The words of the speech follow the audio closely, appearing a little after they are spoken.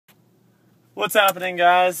What's happening,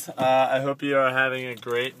 guys? I hope you are having a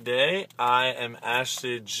great day. I am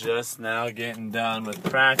actually just now getting done with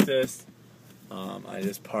practice. I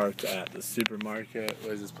just parked at the supermarket.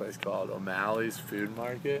 What is this place called? O'Malley's Food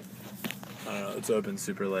Market. I don't know, it's open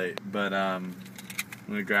super late, but I'm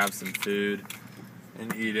gonna grab some food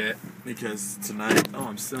and eat it because tonight,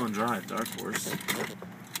 I'm still in drive, Darkhorse.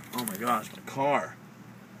 Oh my gosh, my car.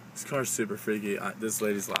 This car's super freaky. This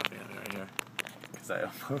lady's laughing at me right here because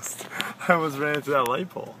I almost ran into that light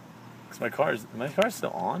pole. Cause my car's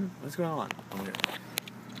still on? What's going on?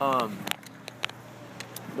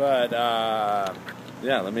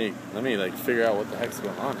 Yeah, let me like figure out what the heck's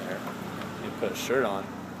going on here. Let me put a shirt on.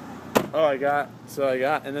 I got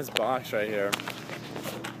in this box right here.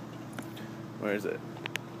 Where is it?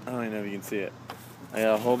 I don't even know if you can see it. I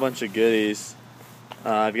got a whole bunch of goodies.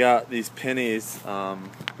 I've got these pennies,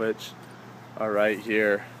 which are right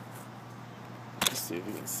here. Let's see if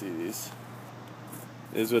you can see these.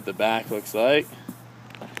 This is what the back looks like.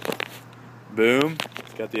 Boom.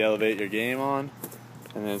 It's got the Elevate Your Game on.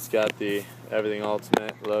 And then it's got the Everything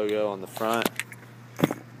Ultimate logo on the front.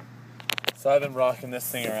 So I've been rocking this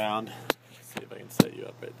thing around. Let's see if I can set you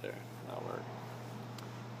up right there. That'll work.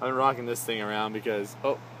 I've been rocking this thing around because,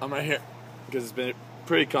 I'm right here. Because it's been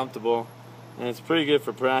pretty comfortable. And it's pretty good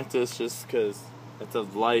for practice just because it's a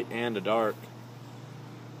light and a dark.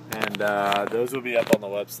 And those will be up on the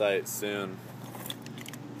website soon.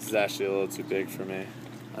 This is actually a little too big for me.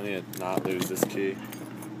 I need to not lose this key.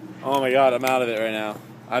 Oh my god, I'm out of it right now.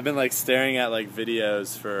 I've been like staring at like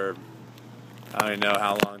videos for I don't even know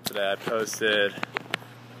how long today. I posted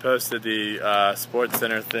the Sports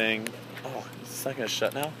Center thing. Oh, is this not gonna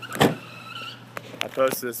shut now? I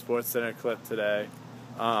posted a Sports Center clip today,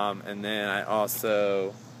 and then I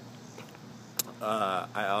also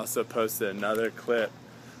posted another clip,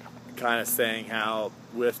 kind of saying how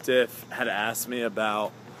Whiff had asked me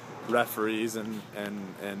about referees and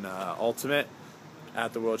Ultimate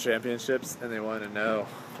at the World Championships, and they wanted to know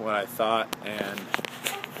what I thought, and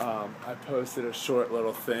I posted a short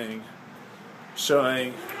little thing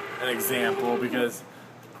showing an example, because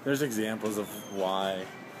there's examples of why,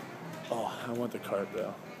 I want the cart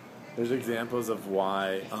though, there's examples of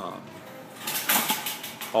why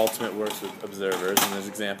Ultimate works with observers, and there's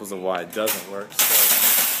examples of why it doesn't work,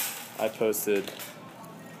 so I posted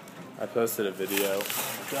a video.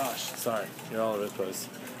 Oh my gosh, sorry, you're all over the place.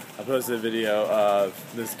 I posted a video of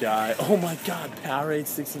this guy. Oh my god, Powerade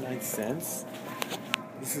 69 cents?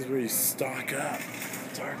 This is where you stock up.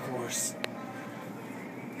 Darkhorse.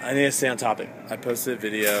 I need to stay on topic. I posted a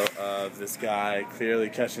video of this guy clearly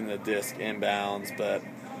catching the disc inbounds, but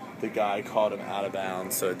the guy called him out of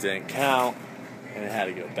bounds, so it didn't count, and it had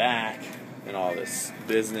to go back, and all this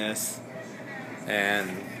business.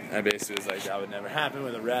 And I basically was like, that would never happen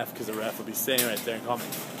with a ref, because the ref would be staying right there and call me.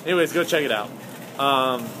 Anyways, go check it out.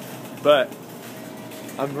 But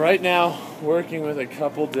I'm right now working with a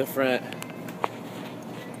couple different.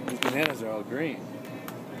 These bananas are all green.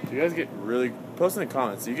 Do you guys get really, post in the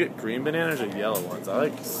comments, do you get green bananas or yellow ones? I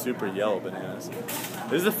like super yellow bananas.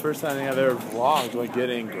 This is the first time I think I've ever vlogged like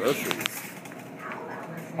getting groceries.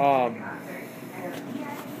 I'm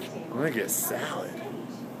gonna get salad.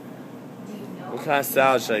 What kind of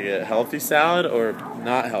salad should I get? Healthy salad or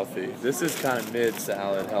not healthy? This is kind of mid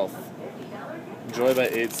salad health. Enjoy by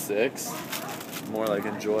 8-6. More like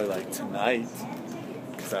enjoy like tonight,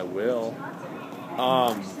 because I will.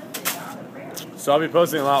 So I'll be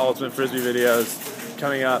posting a lot of Ultimate Frisbee videos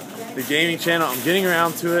coming up. The gaming channel, I'm getting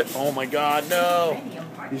around to it. Oh my god, no!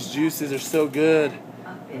 These juices are so good.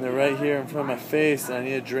 And they're right here in front of my face, and I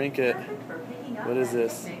need to drink it. What is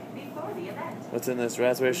this? What's in this?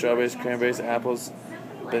 Raspberries, strawberries, cranberries, apples,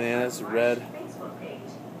 bananas, red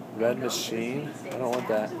machine? I don't want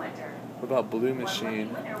that. What about blue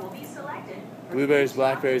machine? Blueberries,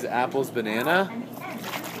 blackberries, apples, banana?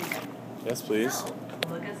 Yes, please.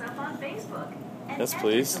 Yes,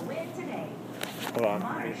 please. Hold on.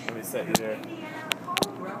 Let me set you there. Are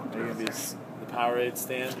you going to be the Powerade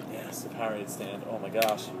stand? Yes, the Powerade stand. Oh my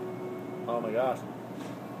gosh. Oh my gosh.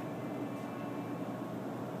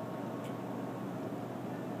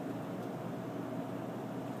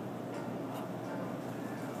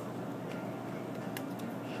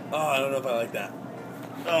 I don't know if I like that.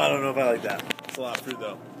 I don't know if I like that. It's a lot of fruit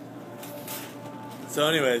though. So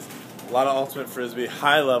anyways, a lot of Ultimate Frisbee,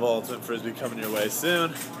 high level Ultimate Frisbee coming your way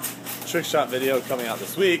soon. Trick shot video coming out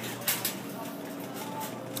this week.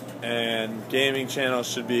 And gaming channel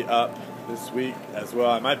should be up this week as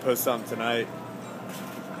well. I might post something tonight.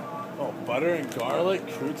 Oh, butter and garlic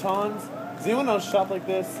croutons? Does anyone else shop like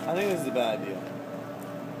this? I think this is a bad idea.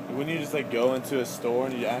 When you just like go into a store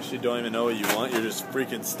and you actually don't even know what you want, you're just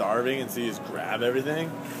freaking starving, and so you just grab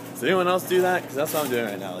everything. Does anyone else do that? Because that's what I'm doing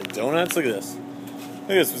right now. Like donuts, look at this. Look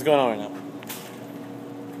at this, what's going on right now?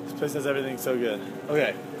 This place has everything so good.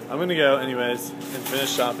 Okay, I'm gonna go anyways and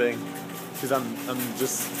finish shopping because I'm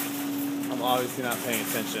obviously not paying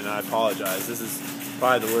attention, and I apologize. This is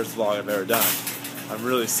probably the worst vlog I've ever done. I'm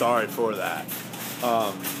really sorry for that.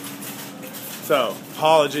 So,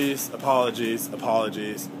 apologies.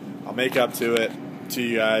 I'll make up to it to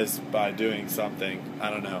you guys by doing something. I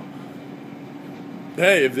don't know.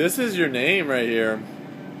 Hey, if this is your name right here,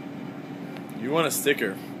 you want a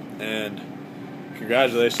sticker. And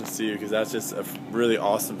congratulations to you, because that's just a really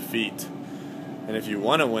awesome feat. And if you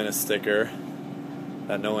want to win a sticker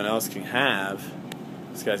that no one else can have,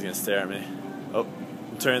 this guy's going to stare at me. Oh,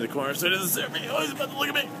 I'm turning the corner so he doesn't stare at me. Oh, he's about to look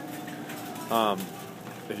at me.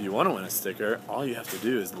 If you want to win a sticker, all you have to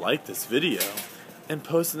do is like this video and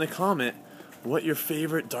post in the comment what your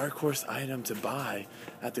favorite Darkhorse item to buy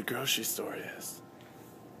at the grocery store is.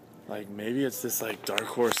 Like, maybe it's this like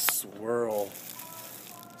Darkhorse swirl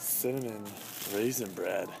cinnamon raisin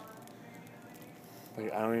bread.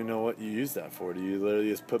 Like, I don't even know what you use that for. Do you literally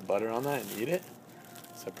just put butter on that and eat it?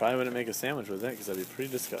 So I probably wouldn't make a sandwich with it because that'd be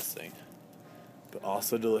pretty disgusting. But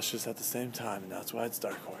also delicious at the same time, and that's why it's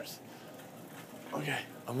Darkhorse. Okay,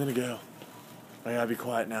 I'm gonna go. I gotta be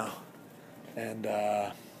quiet now. And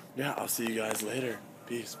yeah, I'll see you guys later.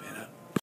 Peace, man.